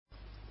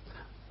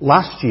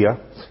last year,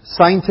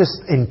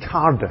 scientists in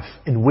Cardiff,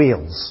 in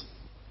Wales,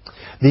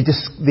 they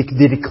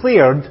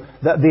declared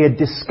that they had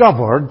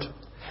discovered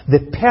the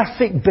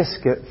perfect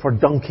biscuit for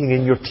dunking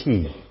in your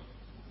tea.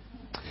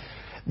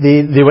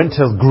 They went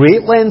to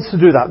great lengths to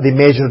do that. They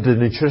measured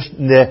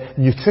the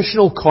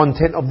nutritional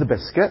content of the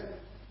biscuit,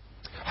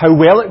 how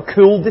well it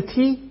cooled the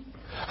tea,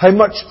 how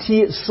much tea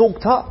it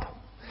soaked up,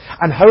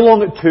 and how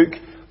long it took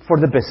for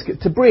the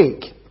biscuit to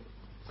break.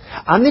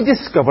 And they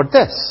discovered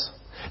this,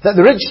 that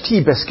the rich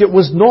tea biscuit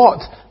was not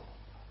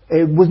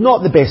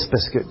the best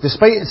biscuit.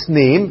 Despite its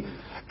name,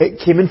 it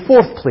came in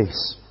 4th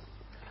place.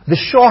 The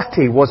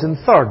shorty was in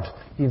 3rd.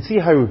 You can see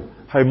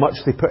how much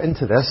they put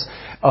into this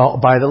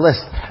by the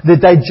list. The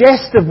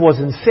digestive was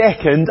in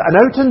 2nd, and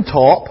out on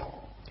top,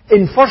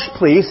 in 1st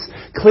place,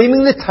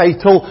 claiming the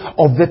title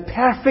of the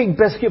perfect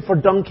biscuit for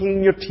dunking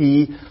in your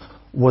tea,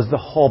 was the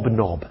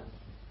hobnob.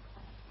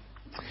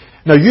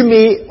 Now, you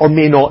may or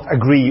may not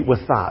agree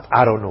with that.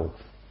 I don't know.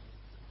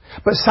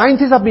 But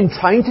scientists have been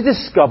trying to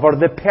discover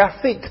the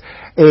perfect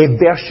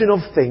version of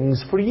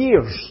things for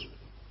years.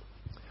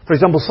 For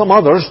example, some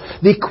others,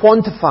 they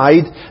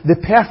quantified the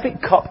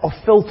perfect cup of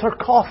filter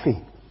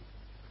coffee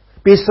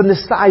based on the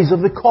size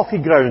of the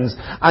coffee grounds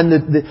and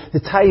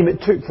the time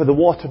it took for the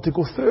water to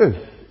go through.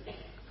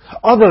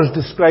 Others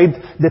described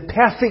the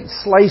perfect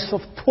slice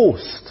of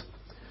toast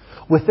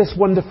with this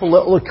wonderful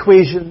little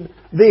equation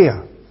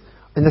there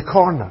in the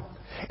corner.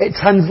 It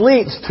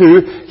translates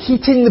to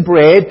heating the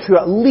bread to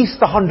at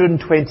least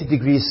 120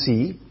 degrees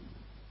C,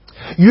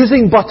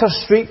 using butter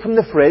straight from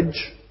the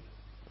fridge,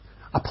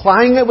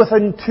 applying it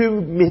within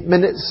 2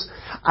 minutes,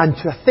 and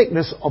to a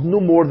thickness of no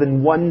more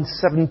than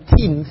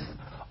 1/17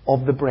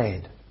 of the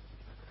bread.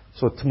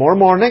 So tomorrow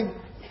morning,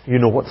 you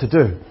know what to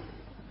do.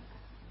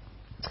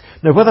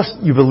 Now, whether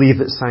you believe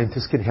that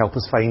scientists can help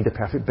us find the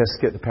perfect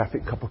biscuit, the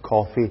perfect cup of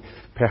coffee,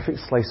 perfect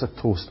slice of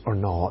toast or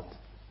not,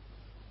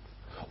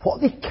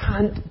 what they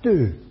can't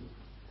do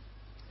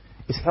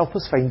is help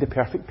us find the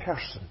perfect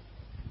person.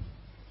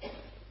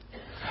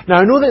 Now,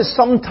 I know that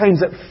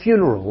sometimes at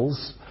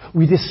funerals,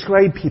 we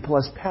describe people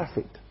as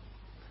perfect.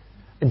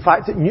 In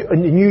fact, on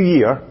New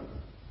Year's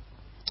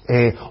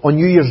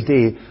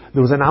Day,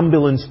 there was an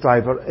ambulance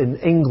driver in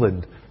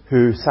England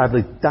who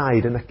sadly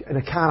died in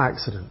a car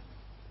accident.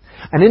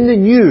 And in the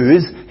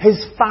news,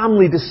 his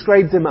family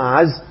described him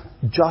as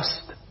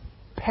just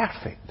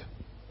perfect.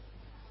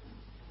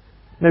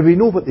 Now, we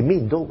know what they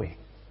mean, don't we?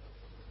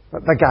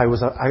 That guy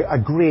was a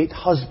great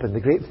husband,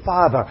 a great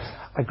father,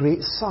 a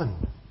great son.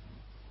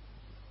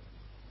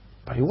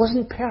 But he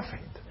wasn't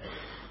perfect.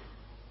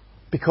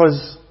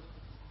 Because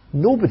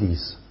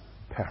nobody's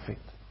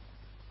perfect.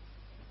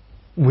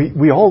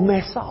 We all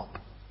mess up.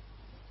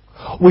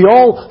 We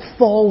all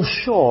fall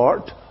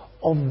short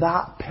of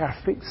that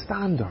perfect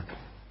standard.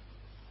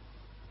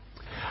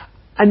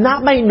 And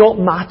that might not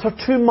matter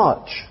too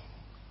much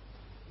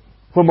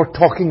when we're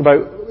talking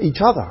about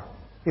each other,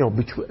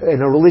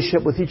 in a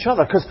relationship with each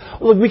other. Because,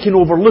 look, we can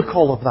overlook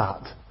all of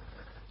that.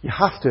 You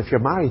have to if you're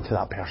married to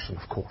that person,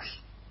 of course.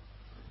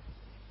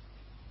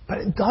 But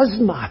it does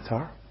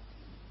matter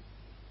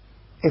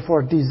if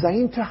we're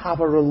designed to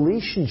have a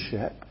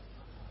relationship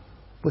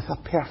with a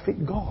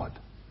perfect God.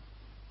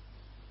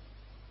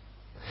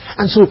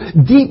 And so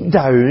deep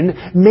down,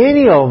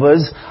 many of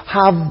us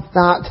have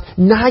that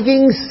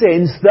nagging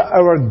sense that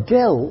our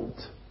guilt,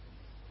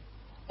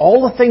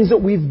 all the things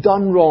that we've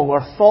done wrong or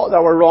thought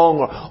that were wrong,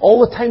 or all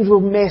the times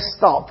we've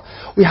messed up,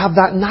 we have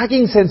that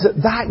nagging sense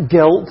that that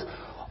guilt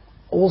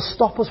will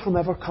stop us from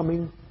ever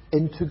coming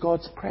into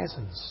God's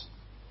presence.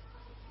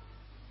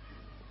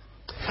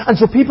 And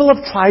so people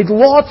have tried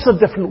lots of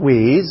different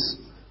ways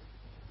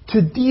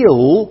to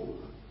deal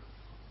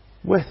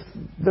with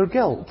their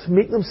guilt, to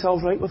make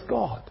themselves right with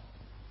God.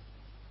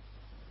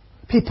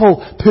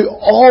 People put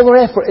all their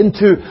effort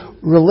into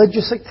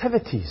religious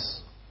activities,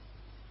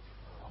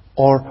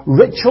 or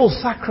ritual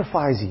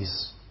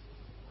sacrifices,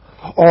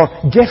 or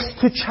gifts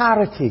to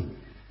charity,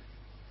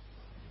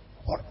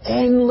 or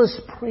endless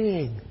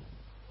praying.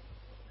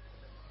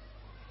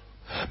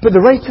 But the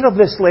writer of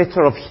this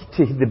letter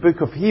to the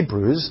book of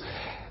Hebrews,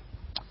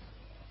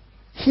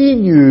 he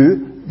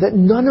knew that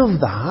none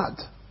of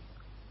that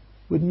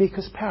would make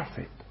us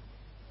perfect.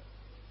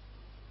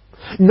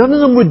 None of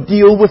them would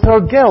deal with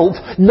our guilt.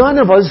 None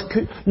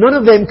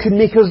of them could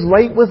make us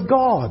right with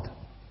God.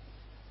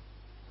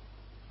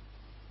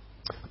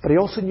 But he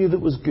also knew that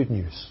it was good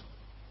news.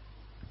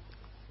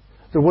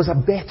 There was a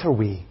better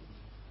way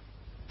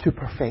to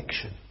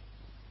perfection.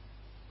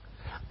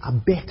 A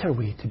better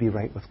way to be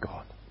right with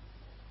God.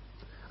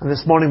 And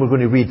this morning we're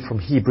going to read from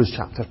Hebrews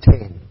chapter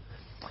 10,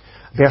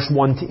 verse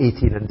 1 to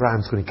 18, and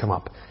Brian's going to come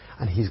up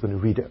and he's going to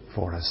read it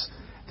for us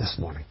this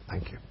morning.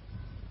 Thank you.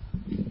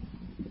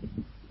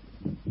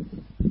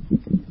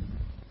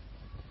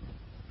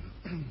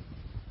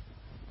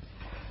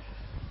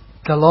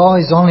 The law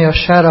is only a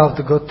shadow of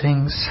the good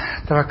things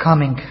that are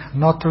coming,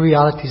 not the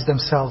realities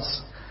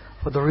themselves.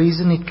 For the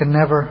reason it can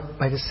never,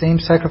 by the same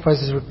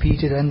sacrifices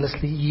repeated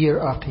endlessly year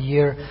after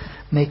year,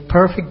 make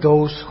perfect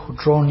those who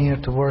draw near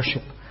to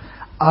worship.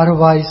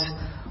 Otherwise,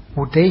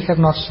 would they have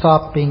not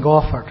stopped being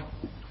offered?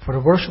 For the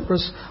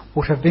worshippers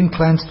would have been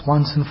cleansed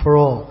once and for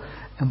all,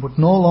 and would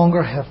no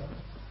longer have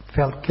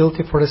felt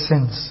guilty for the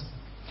sins.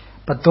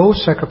 But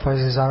those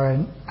sacrifices are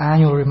an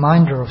annual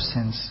reminder of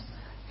sins.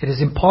 It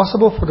is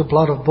impossible for the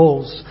blood of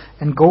bulls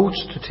and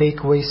goats to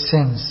take away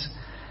sins.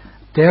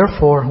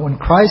 Therefore, when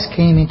Christ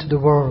came into the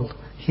world,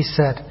 He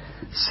said,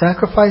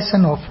 "Sacrifice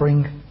and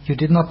offering you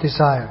did not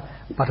desire,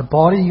 but a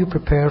body you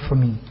prepared for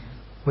me.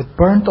 With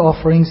burnt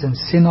offerings and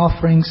sin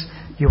offerings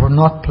you were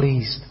not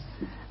pleased.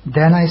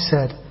 Then I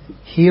said,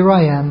 Here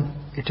I am,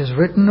 it is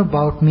written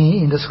about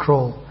me in the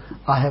scroll.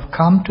 I have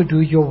come to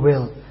do your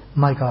will,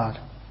 my God."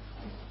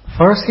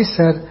 First He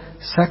said,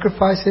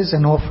 "Sacrifices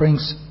and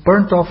offerings,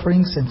 burnt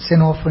offerings and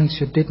sin offerings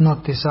you did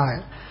not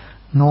desire,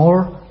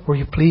 nor were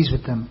you pleased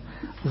with them,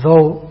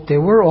 though they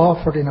were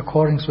offered in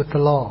accordance with the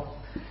law."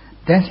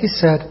 Then He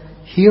said,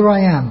 "Here I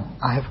am,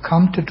 I have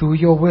come to do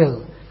your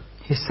will."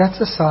 He sets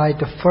aside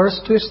the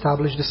first to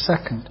establish the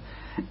second,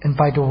 and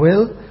by the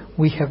will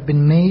we have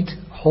been made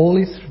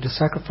holy through the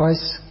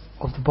sacrifice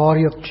of the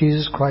body of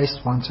Jesus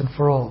Christ once and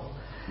for all.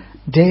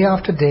 Day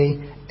after day,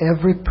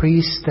 every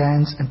priest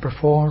stands and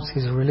performs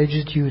his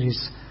religious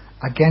duties.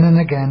 Again and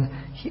again,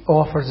 he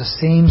offers the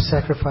same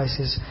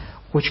sacrifices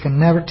which can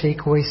never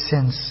take away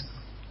sins.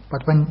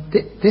 But when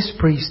this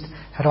priest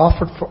had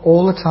offered for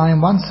all the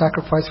time one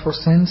sacrifice for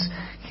sins,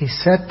 he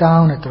sat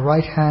down at the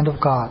right hand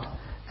of God.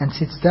 And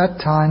since that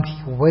time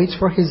he waits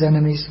for his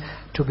enemies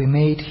to be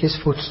made his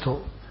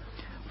footstool.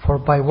 For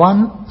by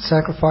one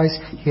sacrifice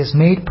he has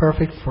made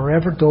perfect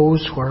forever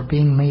those who are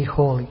being made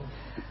holy.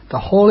 The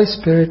Holy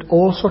Spirit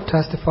also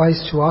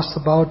testifies to us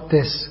about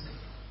this.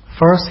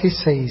 First He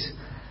says,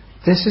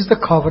 "This is the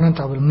covenant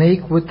I will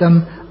make with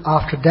them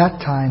after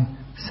that time,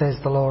 says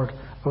the Lord.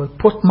 I will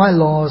put my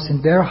laws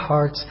in their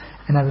hearts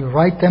and I will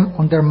write them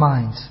on their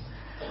minds."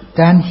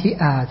 Then He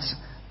adds,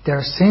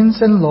 "Their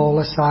sins and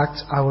lawless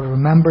acts I will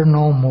remember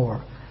no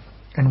more.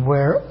 And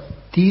where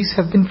these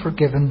have been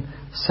forgiven,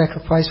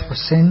 sacrifice for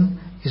sin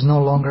is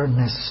no longer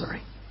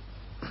necessary."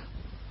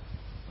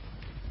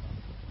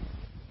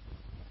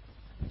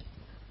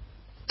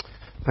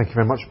 Thank you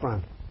very much,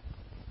 Brian.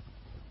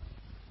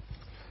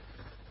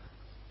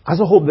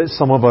 As I hope that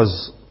some of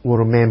us will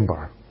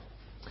remember,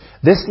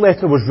 this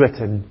letter was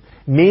written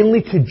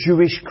mainly to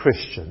Jewish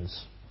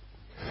Christians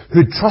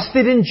who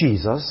trusted in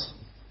Jesus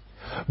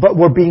but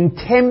were being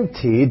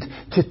tempted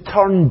to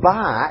turn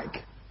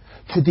back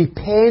to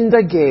depend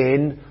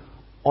again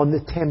on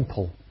the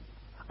temple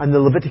and the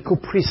Levitical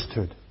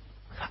priesthood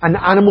and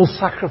animal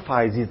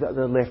sacrifices that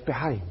they left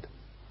behind.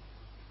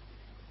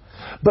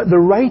 But the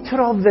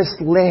writer of this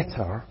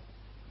letter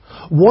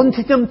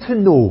wanted them to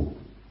know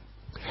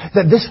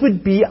that this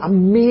would be a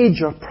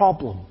major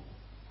problem,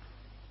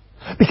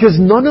 because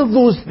none of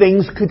those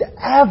things could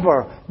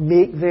ever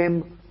make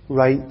them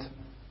right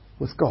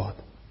with God.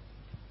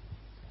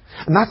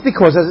 And that's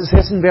because, as it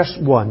says in verse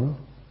 1,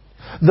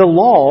 the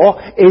law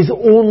is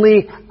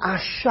only a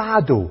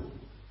shadow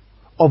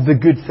of the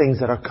good things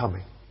that are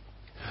coming,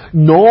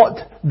 not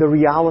the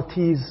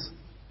realities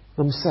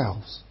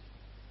themselves.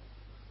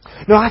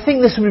 Now, I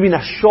think this would have been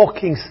a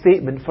shocking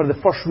statement for the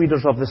first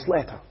readers of this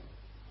letter,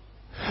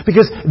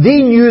 because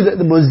they knew that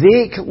the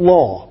Mosaic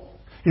law,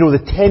 the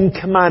 10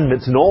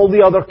 Commandments and all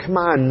the other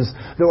commands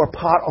that were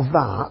part of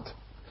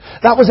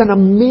that was an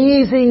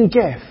amazing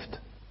gift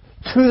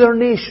to their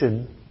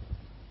nation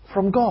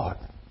from God.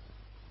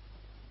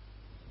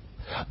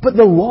 But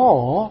the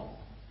law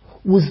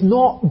was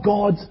not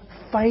God's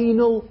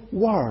final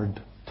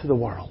word to the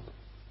world.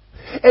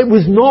 It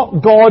was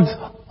not God's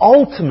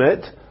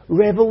ultimate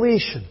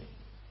revelation.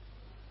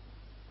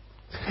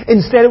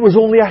 Instead, it was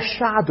only a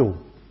shadow.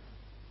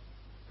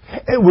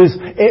 There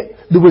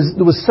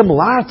was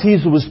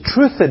similarities, there was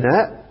truth in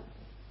it,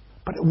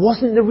 but it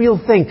wasn't the real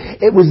thing.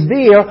 It was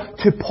there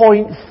to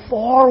point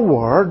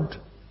forward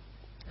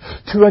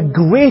to a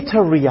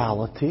greater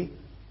reality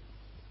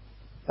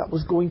that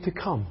was going to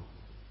come.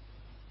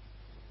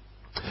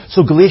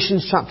 So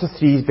Galatians chapter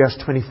 3 verse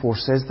 24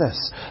 says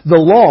this: "The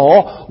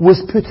law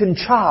was put in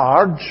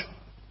charge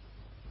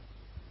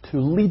to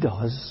lead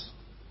us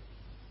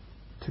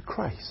to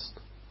Christ."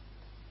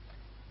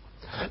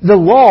 The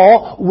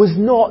law was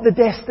not the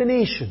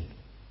destination.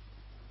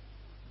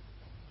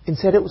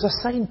 Instead, it was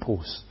a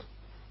signpost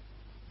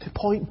to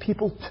point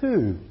people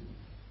to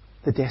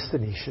the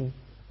destination,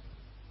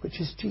 which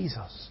is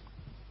Jesus.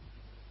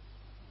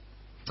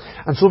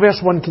 And so verse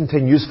 1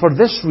 continues, "For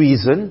this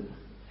reason,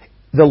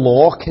 the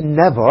law can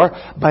never,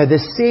 by the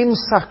same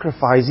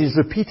sacrifices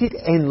repeated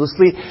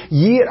endlessly,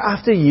 year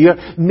after year,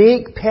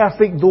 make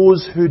perfect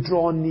those who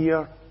draw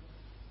near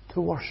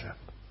to worship."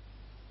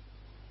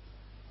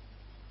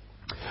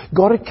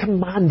 God had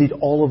commanded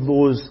all of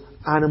those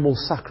animal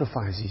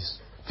sacrifices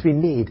to be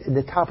made in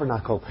the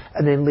tabernacle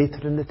and then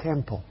later in the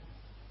temple.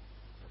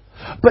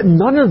 But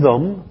none of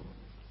them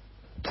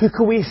took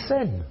away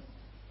sin.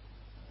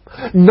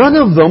 None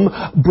of them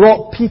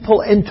brought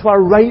people into a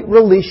right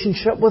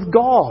relationship with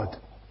God.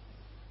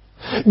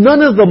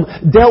 None of them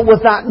dealt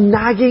with that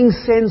nagging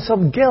sense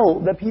of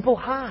guilt that people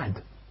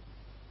had.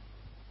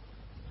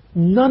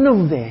 none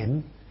of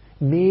them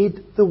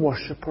made the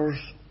worshippers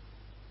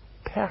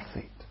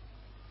perfect.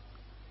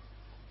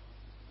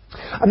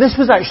 And this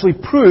was actually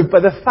proved by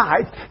the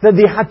fact that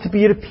they had to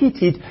be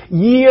repeated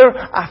year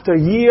after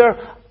year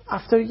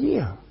after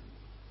year.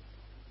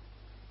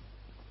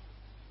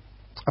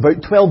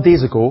 About 12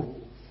 days ago,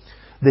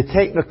 the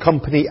tech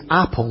company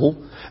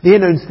Apple, they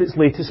announced its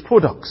latest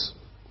products,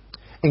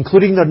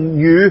 including their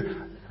new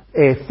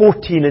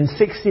 14 and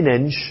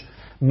 16-inch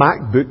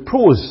MacBook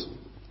Pros.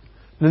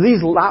 Now,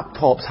 these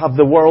laptops have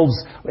the world's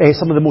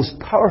some of the most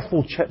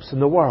powerful chips in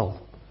the world.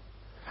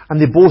 And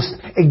they boast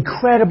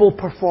incredible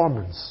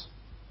performance,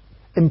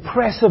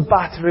 impressive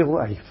battery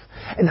life,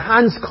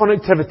 enhanced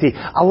connectivity,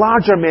 a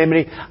larger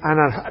memory,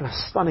 and a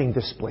stunning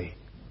display.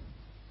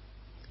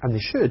 And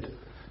they should,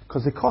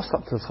 because they cost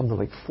up to something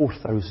like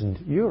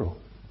 €4,000.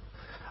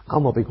 I'll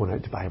not be going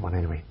out to buy one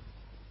anyway.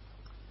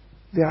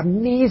 They're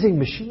amazing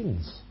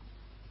machines.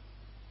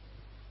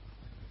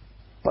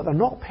 But they're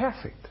not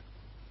perfect.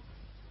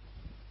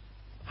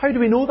 How do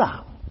we know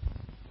that?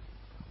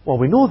 Well,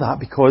 we know that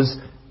because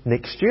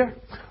next year,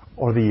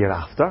 or the year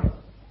after,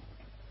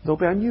 there'll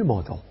be a new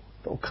model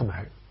that will come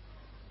out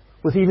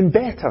with even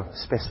better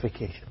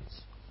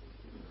specifications.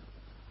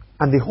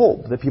 And they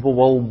hope that people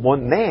will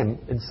want them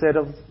instead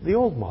of the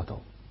old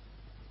model.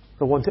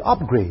 They'll want to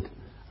upgrade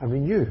and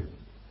renew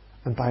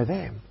and buy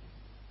them.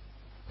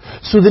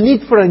 So the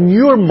need for a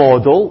newer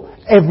model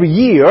every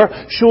year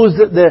shows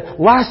that the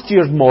last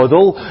year's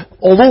model,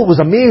 although it was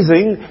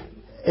amazing,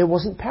 it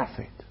wasn't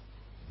perfect.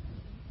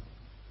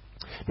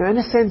 Now, in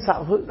a sense,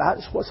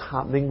 that's what's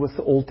happening with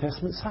the Old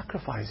Testament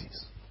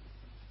sacrifices.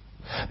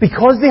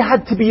 Because they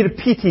had to be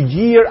repeated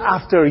year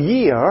after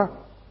year,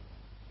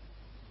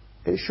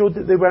 it showed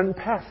that they weren't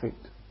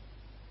perfect.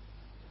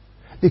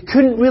 They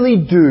couldn't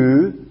really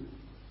do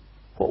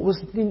what was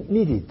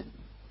needed.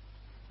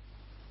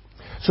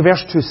 So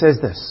verse 2 says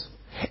this: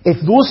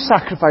 if those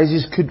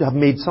sacrifices could have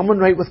made someone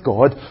right with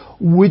God,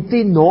 would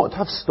they not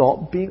have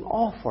stopped being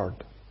offered?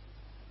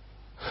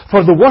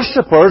 For the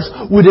worshippers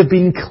would have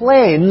been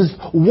cleansed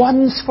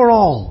once for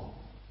all.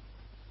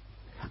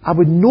 I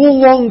would no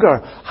longer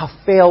have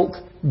felt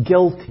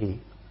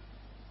guilty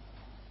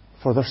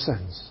for their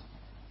sins.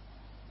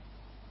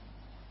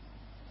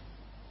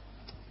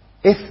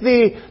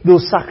 If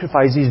those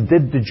sacrifices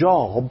did the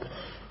job,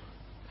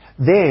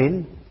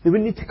 then they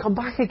wouldn't need to come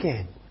back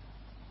again,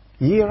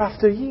 year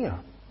after year.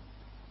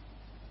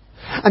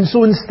 And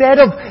so instead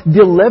of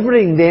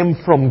delivering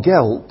them from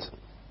guilt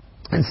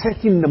and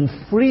setting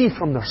them free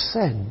from their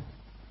sin,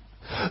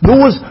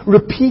 those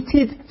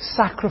repeated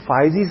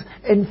sacrifices,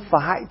 in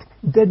fact,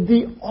 did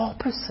the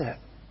opposite.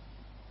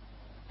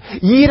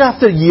 Year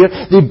after year,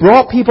 they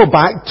brought people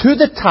back to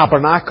the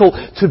tabernacle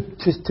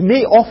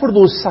to offer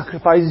those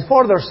sacrifices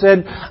for their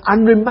sin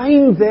and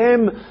remind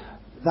them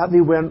that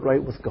they weren't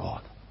right with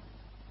God.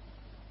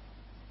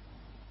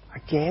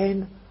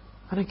 Again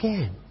and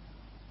again.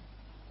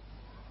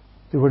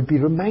 They would be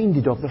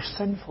reminded of their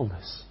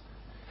sinfulness.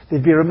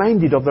 They'd be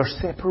reminded of their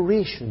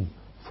separation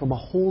from a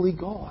holy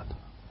God.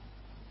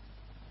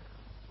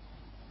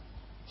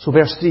 So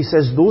verse 3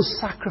 says, those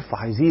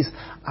sacrifices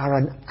are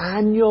an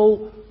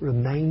annual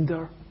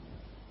reminder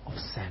of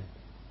sin.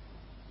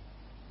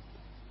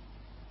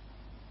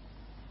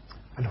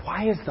 And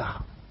why is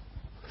that?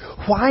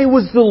 Why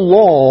was the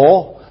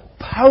law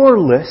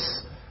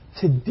powerless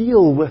to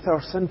deal with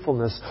our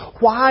sinfulness?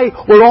 Why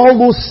were all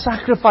those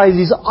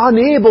sacrifices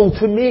unable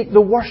to make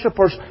the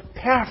worshippers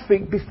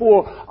perfect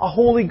before a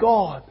holy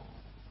God?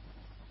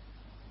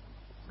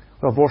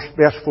 Well,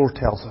 verse 4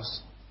 tells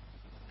us,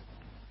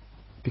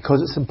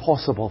 because it's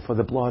impossible for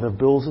the blood of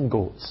bulls and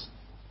goats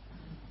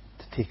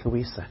to take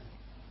away sin.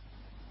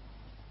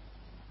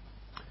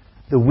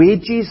 The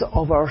wages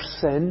of our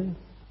sin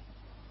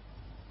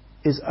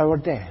is our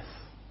death.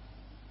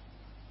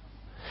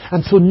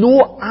 And so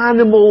no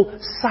animal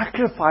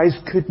sacrifice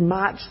could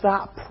match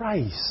that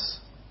price.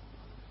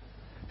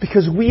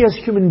 Because we as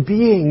human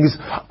beings,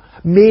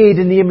 made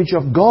in the image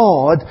of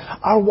God,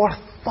 are worth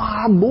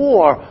far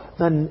more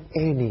than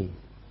any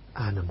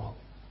animal.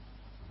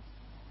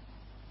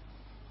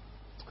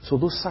 So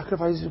those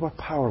sacrifices were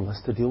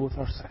powerless to deal with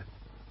our sin.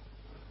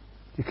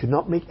 You could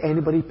not make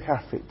anybody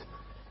perfect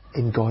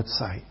in God's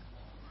sight.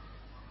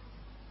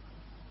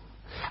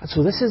 And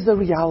so this is the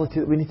reality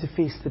that we need to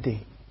face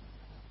today.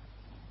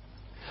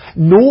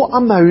 No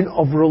amount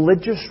of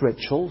religious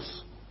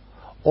rituals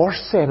or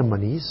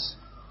ceremonies,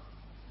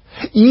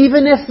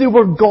 even if they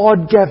were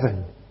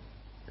God-given,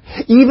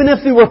 even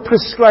if they were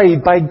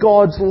prescribed by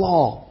God's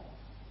law,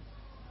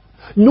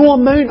 no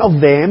amount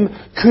of them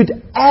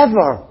could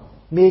ever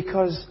make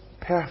us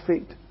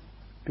perfect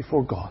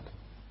before God.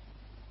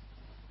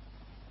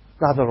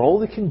 Rather, all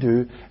they can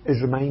do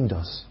is remind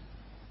us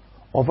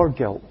of our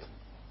guilt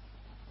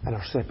and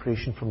our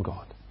separation from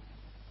God.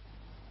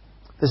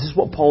 This is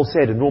what Paul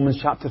said in Romans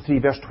chapter 3,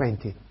 verse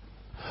 20.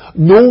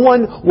 No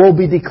one will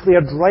be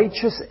declared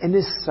righteous in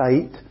his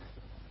sight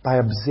by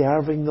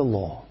observing the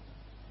law.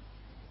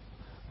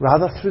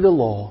 Rather, through the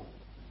law,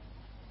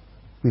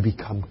 we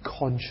become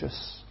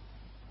conscious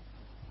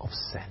of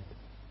sin.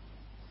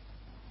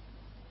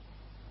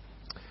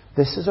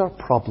 This is our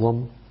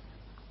problem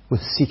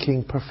with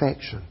seeking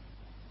perfection,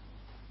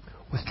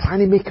 with trying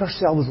to make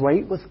ourselves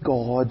right with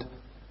God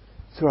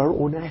through our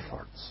own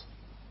efforts.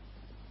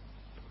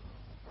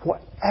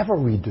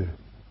 Whatever we do,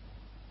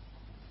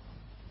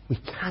 we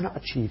cannot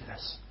achieve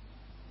this.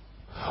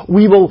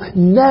 We will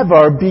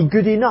never be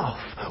good enough.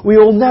 We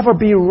will never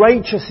be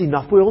righteous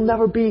enough. We will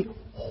never be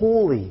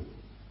holy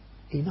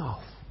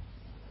enough.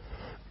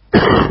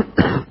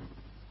 And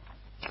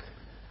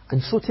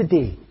so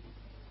today,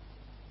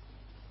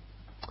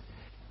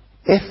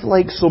 if,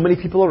 like so many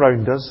people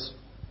around us,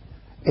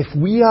 if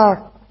we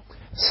are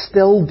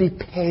still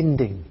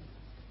depending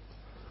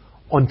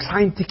on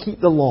trying to keep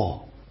the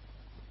law,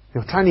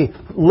 trying to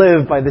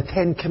live by the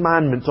 10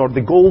 Commandments or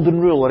the Golden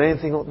Rule or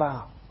anything like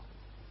that,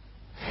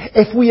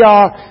 if we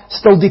are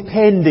still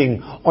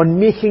depending on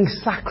making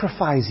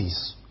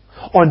sacrifices,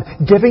 on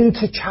giving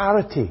to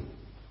charity,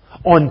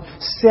 on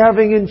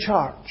serving in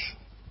church,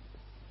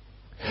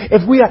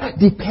 if we are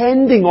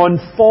depending on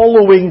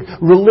following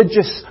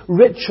religious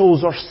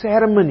rituals or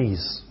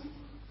ceremonies,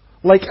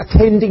 like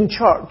attending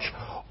church,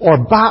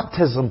 or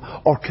baptism,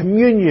 or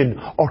communion,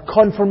 or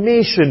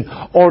confirmation,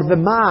 or the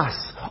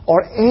Mass,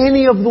 or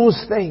any of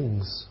those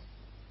things,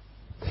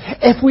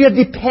 if we are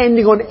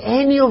depending on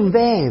any of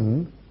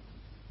them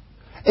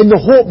in the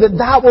hope that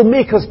that will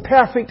make us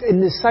perfect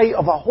in the sight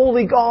of a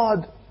holy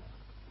God,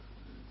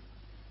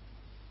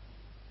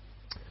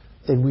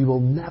 then we will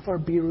never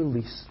be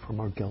released from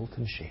our guilt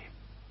and shame.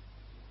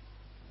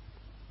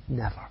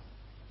 Never.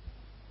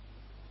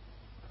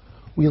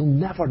 We'll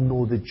never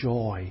know the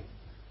joy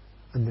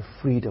and the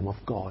freedom of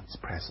God's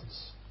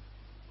presence.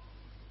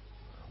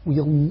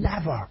 We'll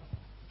never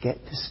get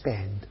to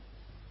spend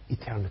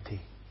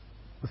eternity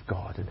with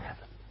God in heaven.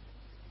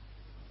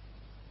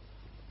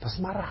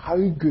 Doesn't matter how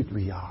good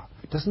we are.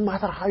 Doesn't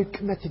matter how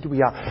committed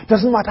we are.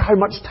 Doesn't matter how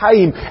much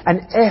time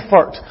and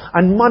effort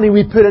and money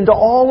we put into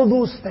all of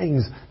those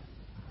things.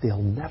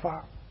 They'll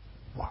never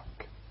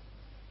work.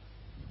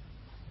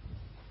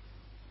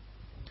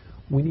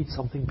 We need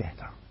something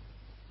better.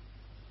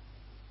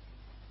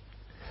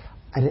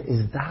 And it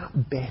is that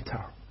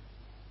better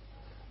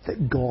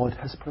that God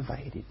has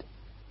provided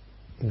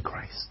in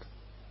Christ.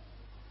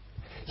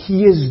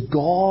 He is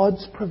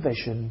God's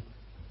provision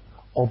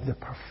of the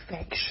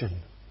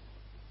perfection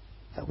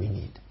that we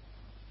need.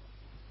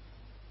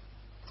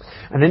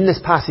 And in this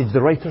passage,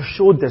 the writer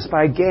showed this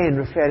by again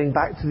referring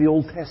back to the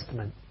Old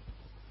Testament.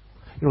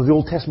 The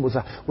Old Testament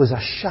was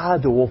a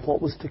shadow of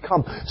what was to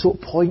come. So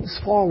it points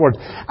forward.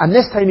 And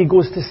this time he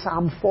goes to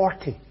Psalm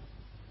 40.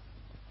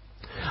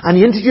 And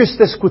he introduced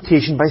this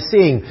quotation by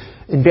saying,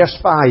 in verse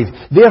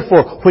 5,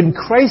 "Therefore, when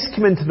Christ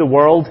came into the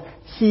world,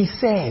 he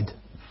said."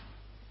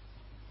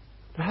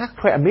 Now that's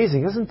quite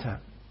amazing, isn't it?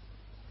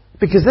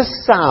 Because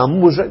this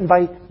psalm was written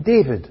by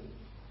David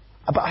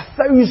about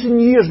 1,000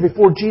 years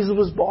before Jesus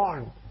was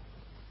born.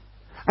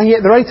 And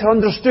yet the writer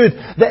understood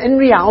that in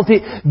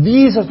reality,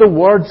 these are the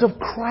words of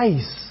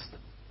Christ,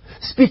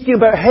 speaking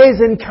about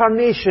His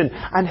incarnation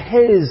and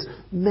His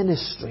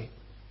ministry.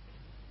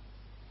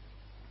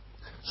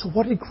 So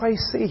what did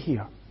Christ say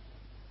here?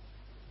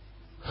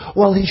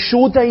 Well, He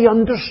showed that He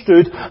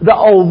understood that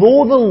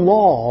although the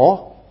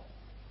law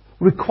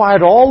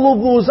required all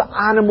of those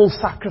animal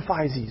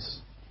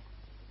sacrifices,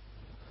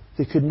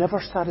 they could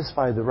never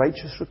satisfy the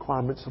righteous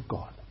requirements of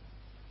God.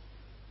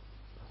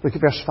 Look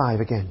at verse 5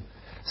 again.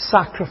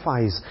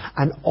 "Sacrifice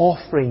and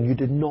offering you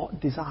did not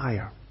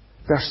desire."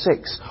 Verse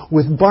 6.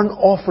 "With burnt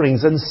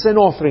offerings and sin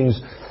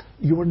offerings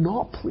you were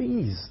not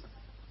pleased."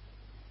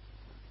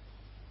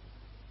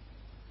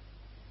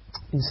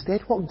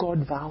 Instead, what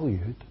God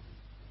valued,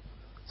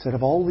 instead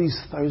of all these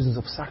thousands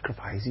of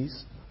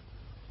sacrifices,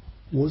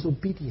 was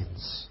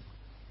obedience.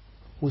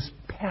 Was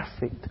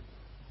perfect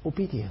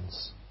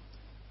obedience.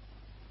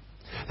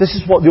 This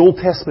is what the Old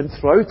Testament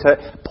throughout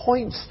it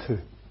points to.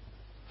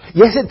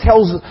 Yes, it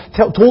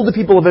told the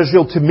people of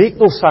Israel to make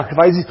those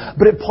sacrifices,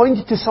 but it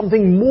pointed to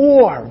something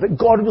more that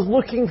God was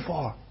looking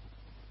for.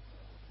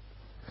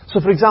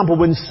 So, for example,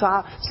 when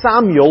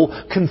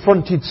Samuel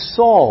confronted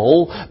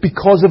Saul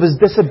because of his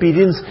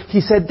disobedience,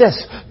 he said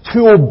this: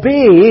 "To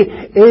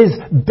obey is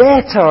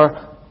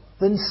better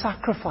than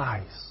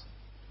sacrifice,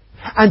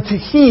 and to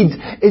heed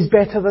is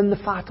better than the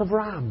fat of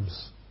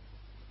rams."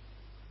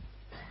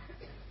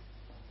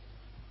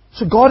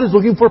 So God is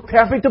looking for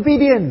perfect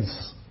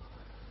obedience.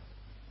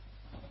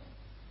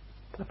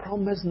 The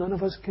problem is none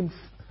of us can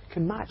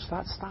match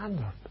that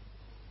standard.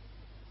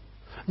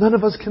 None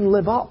of us can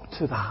live up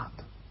to that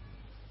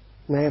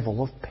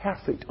level of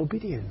perfect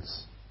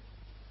obedience.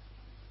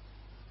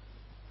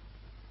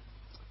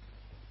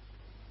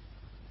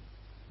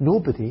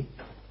 Nobody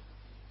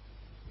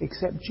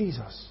except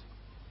Jesus.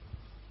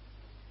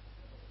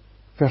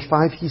 Verse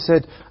 5, he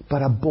said,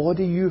 "But a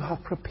body you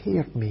have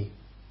prepared me."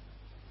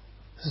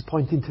 This is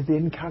pointing to the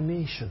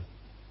incarnation.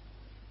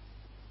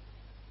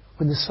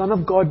 When the Son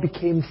of God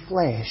became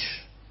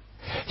flesh,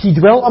 He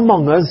dwelt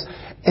among us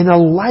in a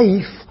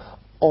life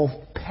of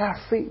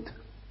perfect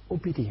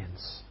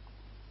obedience.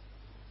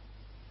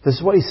 This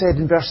is what he said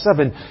in verse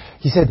 7.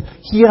 He said,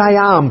 "Here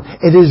I am.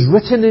 It is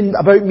written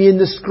about me in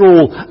the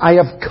scroll. I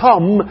have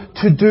come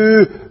to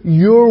do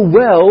your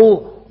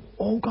will,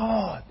 O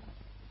God."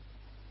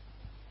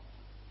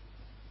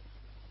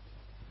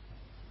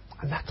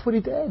 And that's what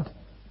he did.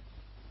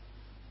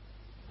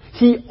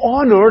 He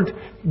honoured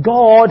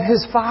God,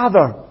 his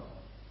Father.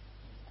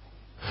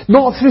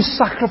 Not through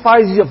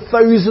sacrifices of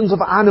thousands of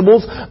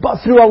animals,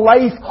 but through a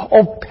life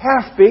of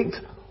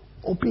perfect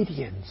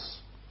obedience.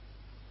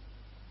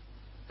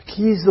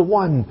 He is the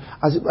one,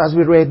 as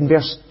we read in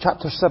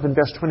chapter 7,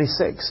 verse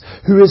 26,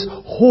 who is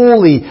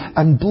holy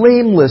and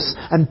blameless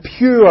and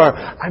pure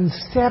and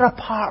set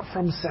apart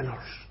from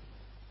sinners.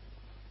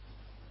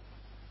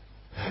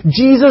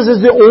 Jesus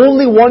is the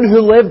only one who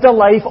lived a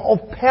life of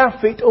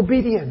perfect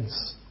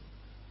obedience,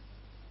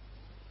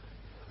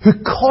 who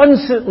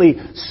constantly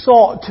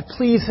sought to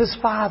please his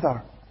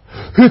Father,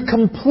 who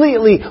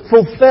completely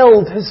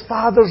fulfilled his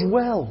Father's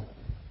will.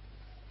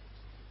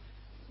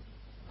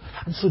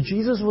 And so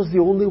Jesus was the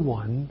only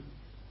one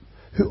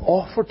who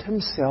offered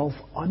himself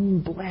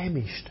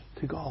unblemished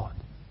to God.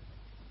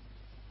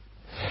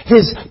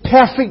 His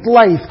perfect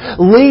life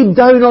laid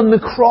down on the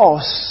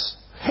cross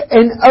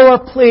in our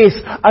place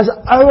as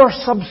our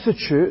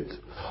substitute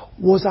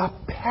was a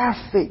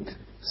perfect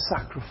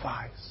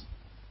sacrifice.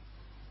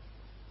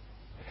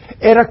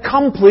 It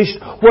accomplished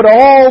what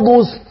all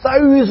those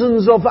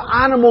thousands of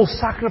animal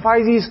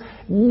sacrifices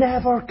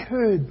never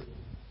could.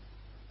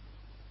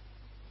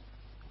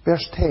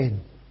 Verse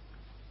 10.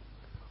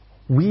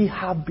 We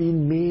have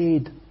been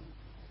made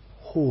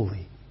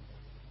holy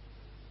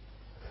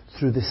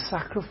through the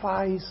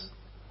sacrifice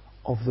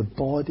of the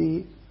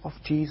body of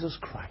Jesus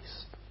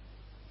Christ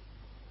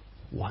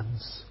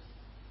once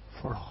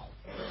for all.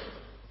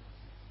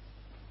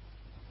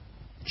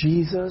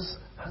 Jesus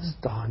has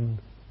done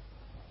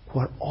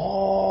what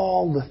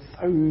all the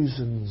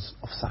thousands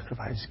of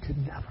sacrifices could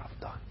never have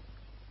done.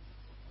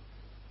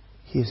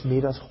 He has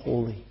made us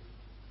holy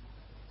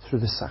through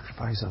the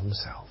sacrifice of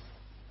himself.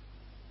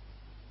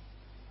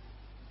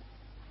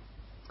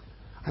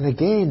 And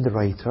again, the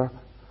writer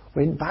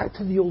went back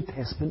to the Old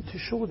Testament to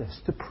show this,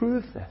 to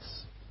prove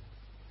this.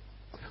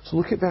 So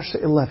look at verse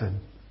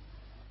 11.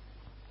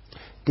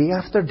 Day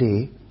after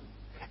day,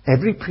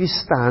 every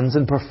priest stands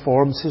and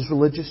performs his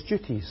religious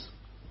duties.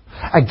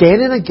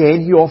 Again and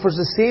again, he offers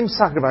the same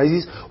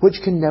sacrifices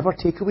which can never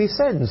take away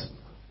sins.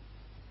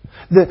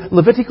 The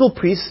Levitical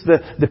priests,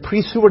 the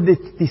priests who were the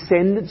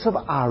descendants of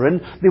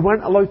Aaron, they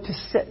weren't allowed to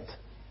sit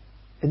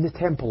in the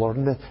temple or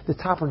in the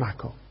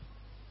tabernacle.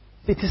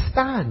 They had to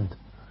stand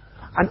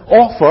and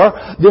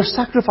offer their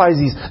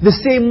sacrifices, the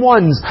same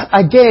ones,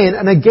 again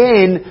and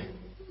again,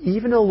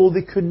 even although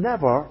they could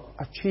never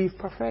achieve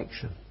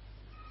perfection.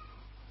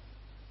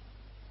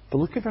 But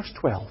look at verse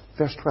 12.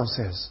 Verse 12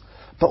 says,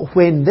 "But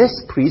when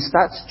this priest,"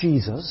 that's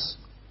Jesus,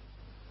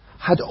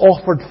 "had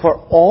offered for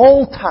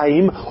all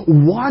time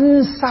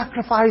one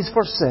sacrifice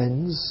for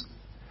sins,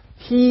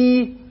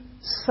 he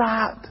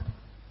sat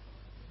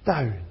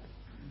down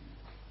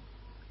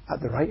at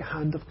the right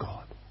hand of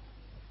God."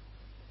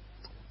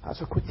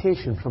 That's a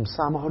quotation from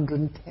Psalm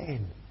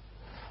 110.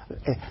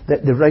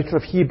 The writer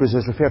of Hebrews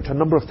is referred to a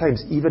number of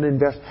times, even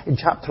in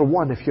chapter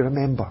 1, if you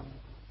remember.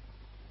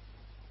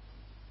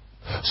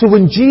 So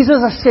when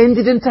Jesus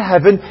ascended into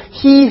heaven,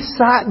 he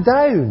sat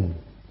down.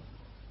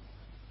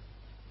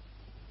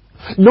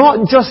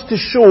 Not just to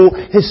show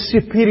his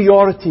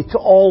superiority to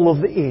all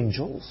of the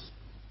angels.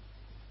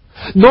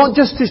 Not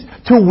just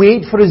to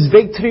wait for his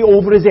victory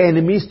over his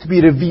enemies to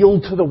be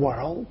revealed to the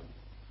world.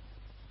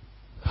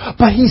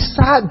 But he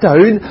sat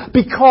down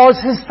because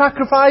his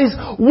sacrifice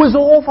was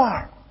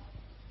over.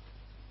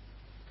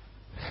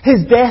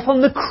 His death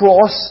on the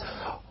cross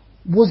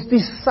was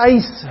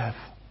decisive.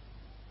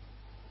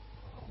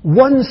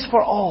 Once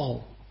for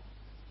all.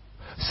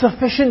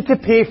 Sufficient to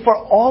pay for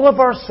all of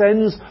our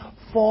sins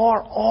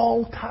for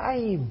all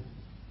time.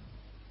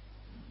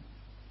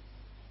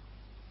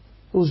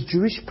 Those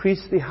Jewish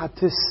priests, they had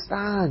to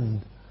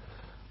stand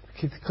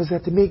because they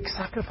had to make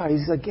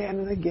sacrifices again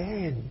and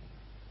again.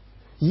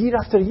 Year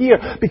after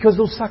year, because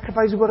those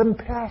sacrifices were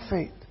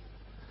imperfect.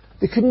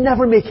 They could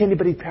never make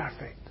anybody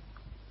perfect.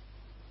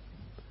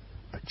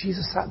 But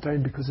Jesus sat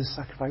down because his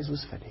sacrifice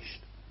was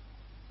finished.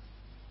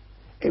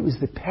 It was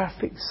the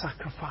perfect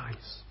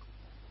sacrifice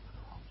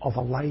of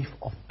a life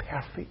of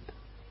perfect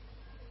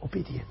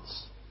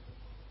obedience.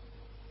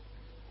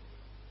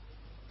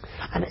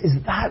 And it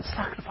is that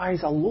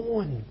sacrifice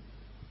alone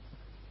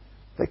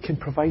that can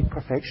provide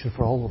perfection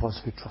for all of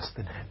us who trust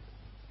in him.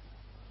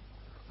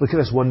 Look at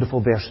this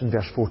wonderful verse in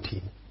verse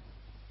 14.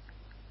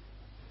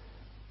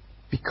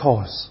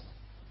 Because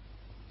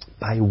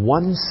by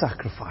one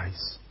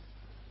sacrifice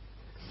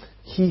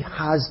he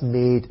has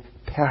made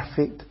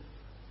perfect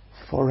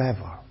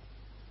forever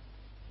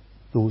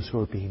those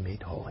who are being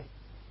made holy.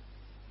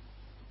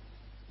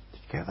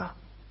 Did you get that?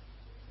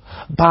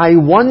 By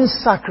one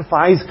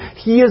sacrifice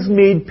he has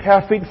made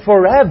perfect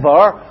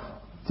forever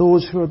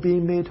those who are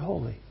being made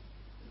holy.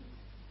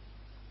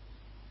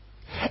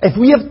 if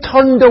we have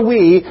turned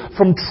away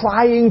from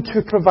trying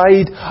to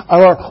provide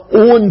our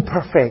own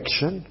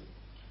perfection,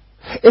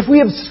 if we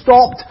have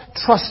stopped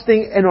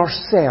trusting in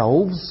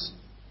ourselves,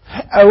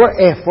 our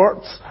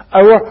efforts,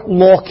 our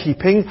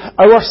law-keeping,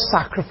 our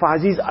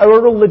sacrifices,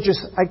 our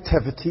religious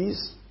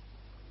activities,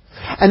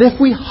 and if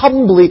we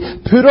humbly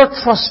put our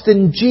trust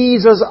in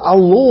Jesus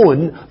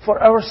alone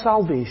for our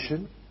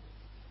salvation,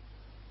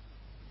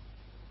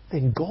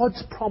 then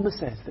God's promise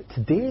is that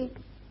today,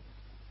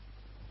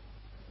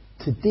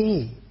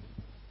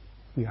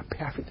 we are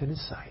perfect in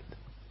His sight.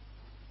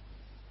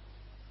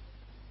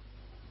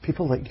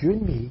 People like you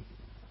and me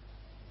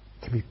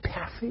can be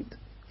perfect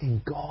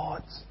in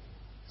God's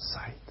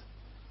sight.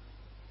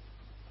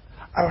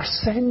 Our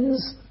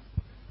sins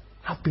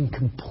have been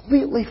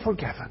completely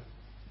forgiven.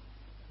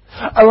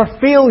 Our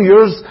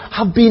failures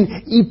have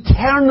been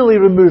eternally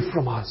removed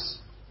from us.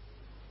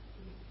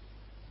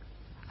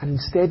 And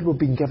instead we've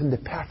been given the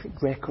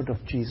perfect record of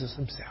Jesus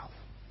Himself.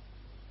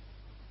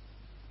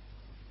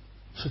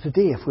 So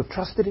today, if we've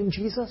trusted in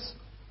Jesus,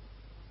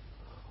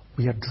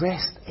 we are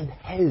dressed in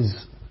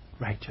His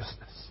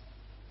righteousness.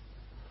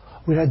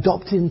 We're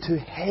adopted into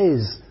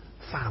His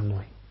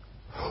family.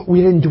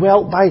 We are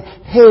indwelt by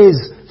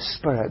His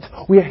Spirit.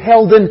 We are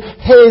held in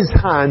His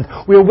hand.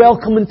 We are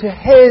welcomed into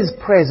His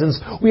presence.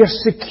 We are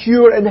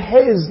secure in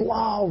His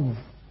love.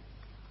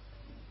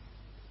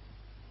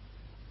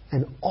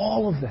 And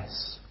all of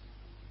this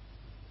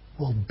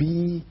will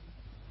be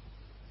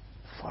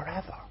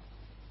forever.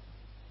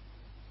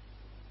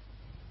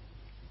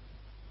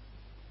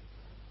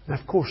 And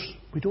of course,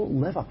 we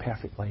don't live a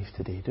perfect life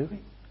today, do we?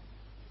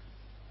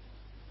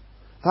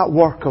 That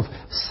work of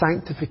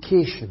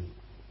sanctification,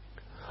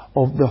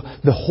 of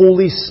the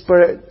Holy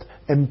Spirit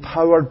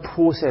empowered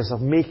process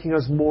of making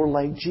us more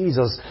like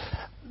Jesus,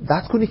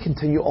 that's going to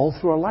continue all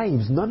through our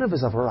lives. None of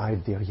us have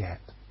arrived there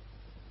yet.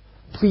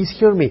 Please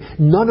hear me.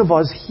 None of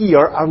us here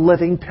are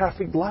living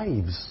perfect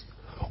lives.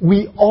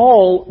 We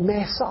all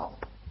mess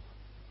up.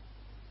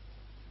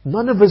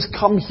 None of us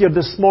come here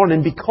this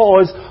morning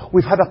because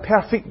we've had a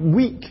perfect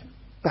week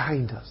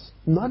behind us.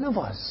 None of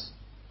us.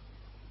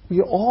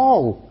 We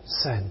all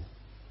sin.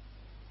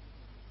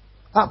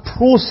 That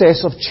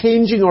process of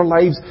changing our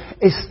lives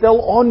is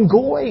still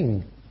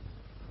ongoing.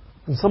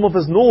 And some of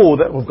us know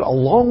that we've got a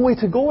long way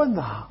to go in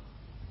that.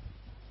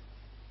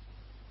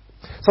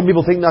 Some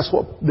people think that's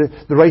what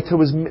the writer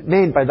was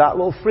meant by that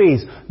little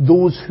phrase,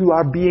 those who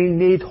are being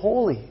made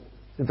holy.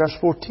 In verse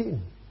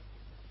 14.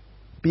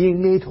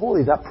 Being made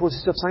holy, that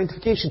process of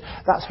sanctification.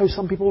 That's how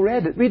some people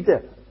read it.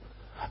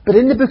 But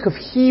in the book of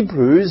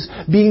Hebrews,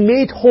 being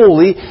made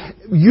holy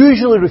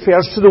usually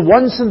refers to the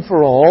once and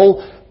for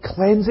all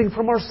cleansing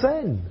from our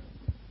sin.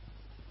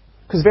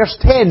 Because verse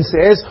 10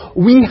 says,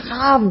 we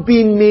have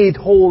been made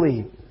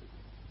holy.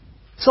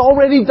 It's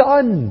already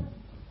done.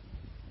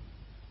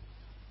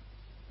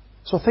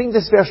 So I think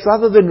this verse,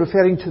 rather than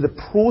referring to the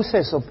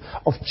process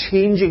of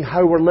changing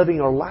how we're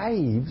living our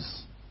lives,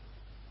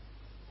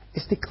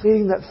 is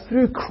declaring that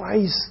through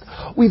Christ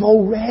we've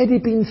already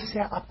been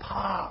set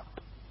apart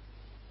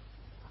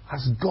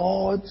as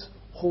God's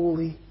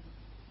holy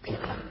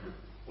people.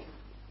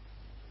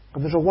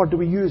 And there's a word that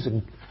we use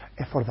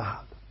for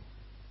that.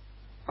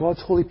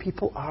 God's holy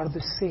people are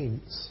the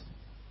saints.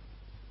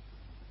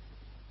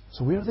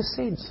 So we are the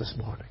saints this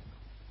morning.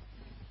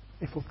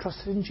 If we've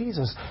trusted in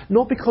Jesus.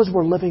 Not because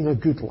we're living a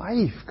good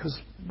life, because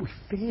we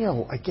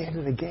fail again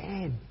and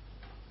again.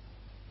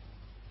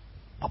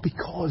 But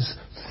because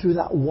through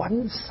that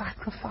one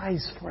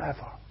sacrifice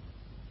forever,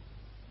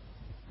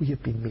 we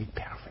have been made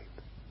perfect.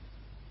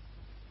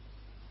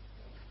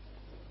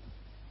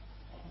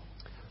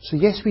 So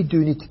yes, we do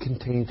need to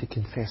continue to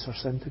confess our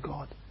sin to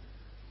God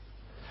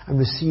and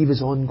receive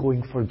His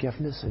ongoing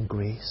forgiveness and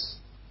grace.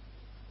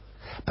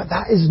 But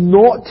that is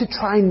not to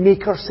try and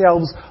make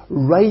ourselves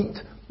right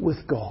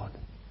with God.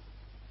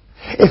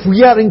 If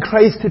we are in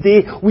Christ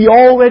today, we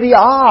already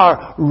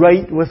are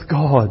right with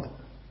God.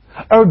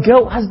 Our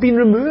guilt has been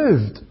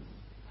removed.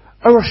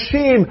 Our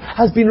shame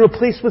has been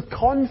replaced with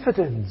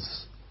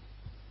confidence.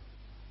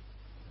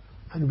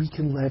 And we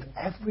can live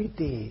every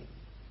day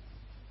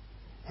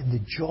in the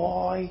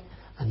joy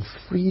and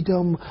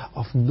freedom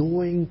of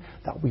knowing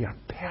that we are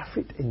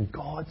perfect in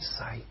God's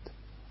sight.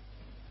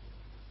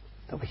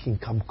 That we can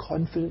come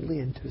confidently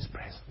into His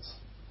presence.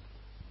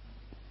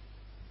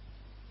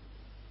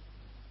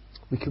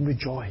 We can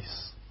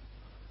rejoice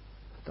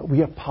that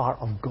we are part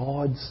of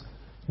God's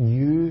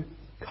new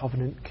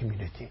covenant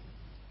community.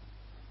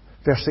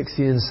 Verse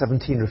 16 and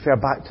 17 refer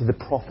back to the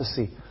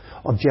prophecy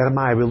of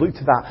Jeremiah. We looked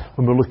at that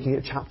when we were looking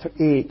at chapter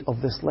 8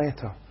 of this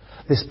letter.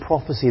 This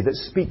prophecy that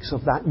speaks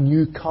of that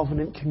new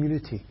covenant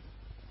community.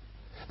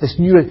 This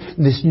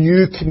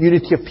new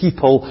community of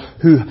people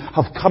who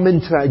have come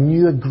into a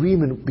new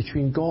agreement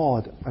between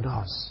God and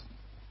us.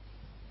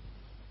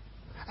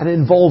 And it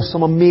involves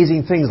some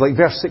amazing things, like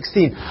verse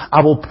 16.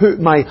 I will put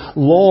my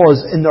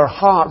laws in their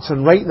hearts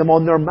and write them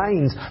on their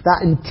minds.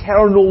 That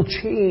internal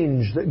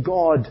change that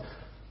God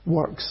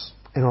works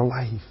in our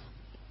life.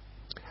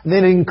 And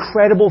then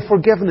incredible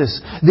forgiveness.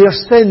 Their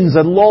sins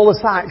and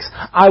lawless acts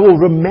I will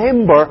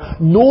remember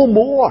no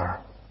more.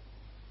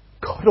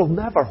 God will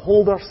never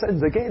hold our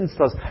sins against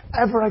us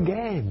ever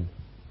again.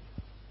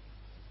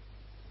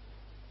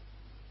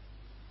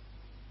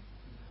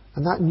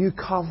 And that new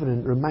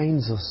covenant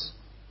reminds us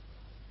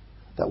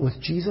that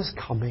with Jesus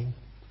coming,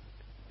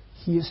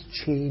 He has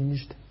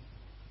changed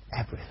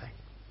everything.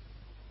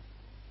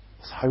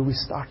 That's how we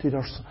started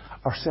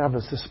our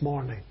service this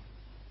morning.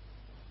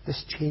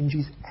 This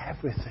changes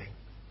everything.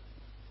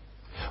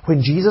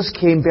 When Jesus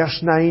came, verse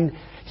 9,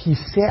 He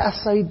set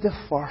aside the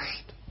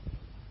first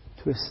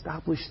to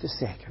establish the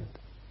second.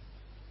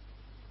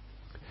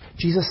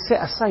 Jesus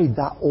set aside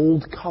that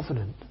old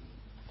covenant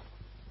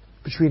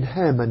between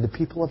Him and the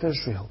people of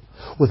Israel,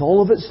 with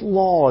all of its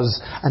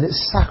laws and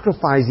its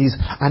sacrifices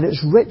and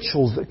its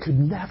rituals that could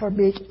never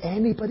make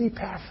anybody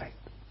perfect.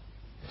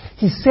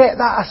 He set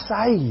that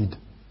aside.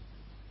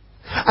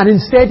 And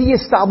instead He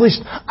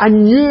established a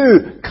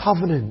new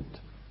covenant,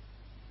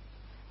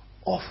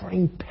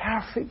 offering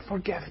perfect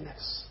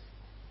forgiveness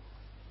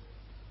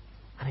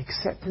and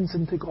acceptance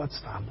into God's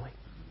family.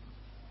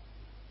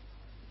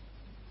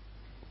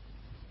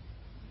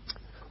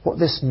 What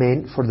this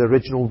meant for the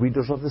original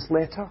readers of this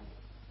letter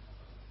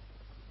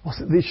was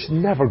that they should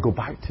never go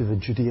back to the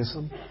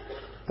Judaism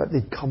that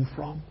they'd come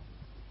from.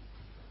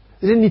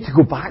 They didn't need to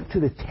go back to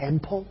the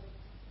temple.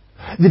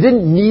 They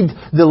didn't need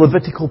the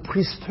Levitical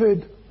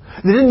priesthood.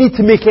 They didn't need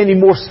to make any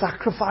more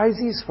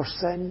sacrifices for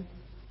sin.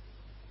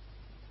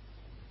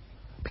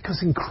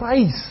 Because in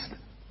Christ,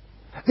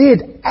 they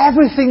had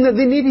everything that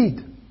they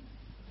needed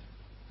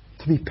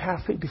to be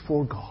perfect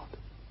before God.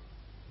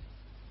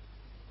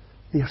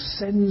 Their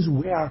sins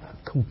were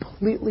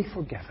completely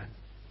forgiven.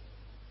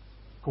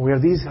 And where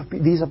these have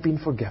been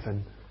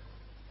forgiven,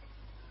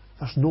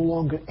 there's no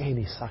longer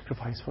any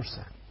sacrifice for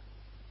sin.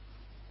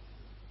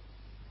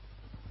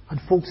 And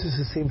folks, it's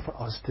the same for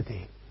us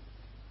today.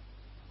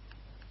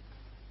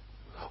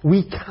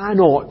 We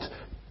cannot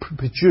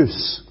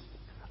produce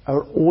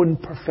our own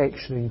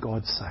perfection in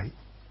God's sight.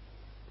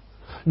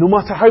 No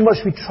matter how much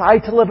we try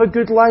to live a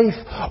good life,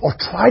 or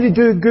try to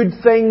do good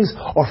things,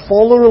 or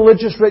follow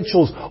religious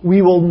rituals,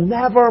 we will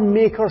never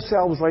make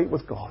ourselves right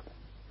with God.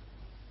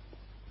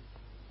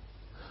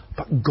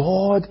 But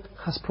God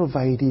has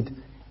provided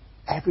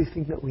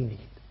everything that we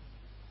need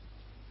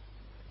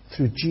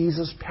through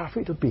Jesus'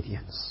 perfect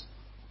obedience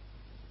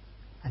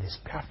and His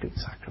perfect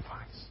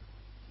sacrifice.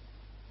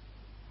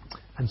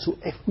 And so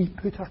if we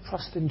put our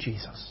trust in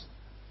Jesus,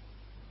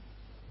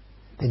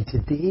 then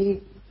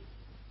today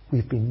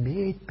we've been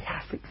made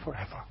perfect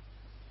forever.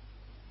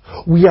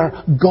 We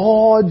are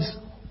God's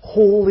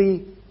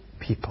holy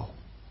people.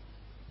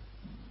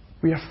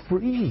 We are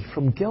free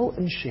from guilt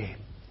and shame.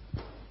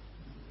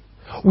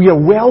 We are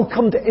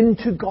welcomed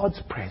into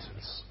God's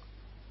presence.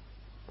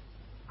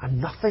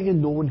 And nothing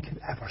and no one can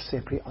ever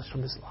separate us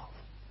from His love.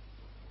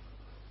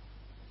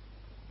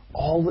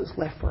 All that's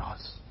left for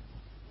us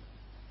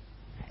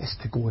is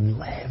to go and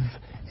live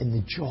in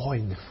the joy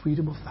and the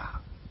freedom of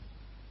that.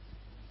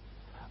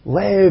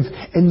 Live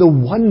in the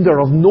wonder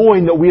of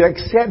knowing that we are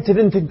accepted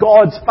into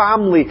God's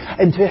family,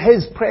 into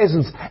His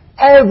presence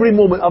every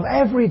moment of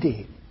every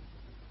day.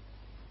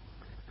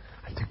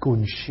 And to go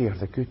and share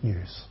the good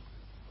news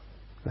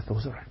with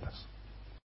those around us.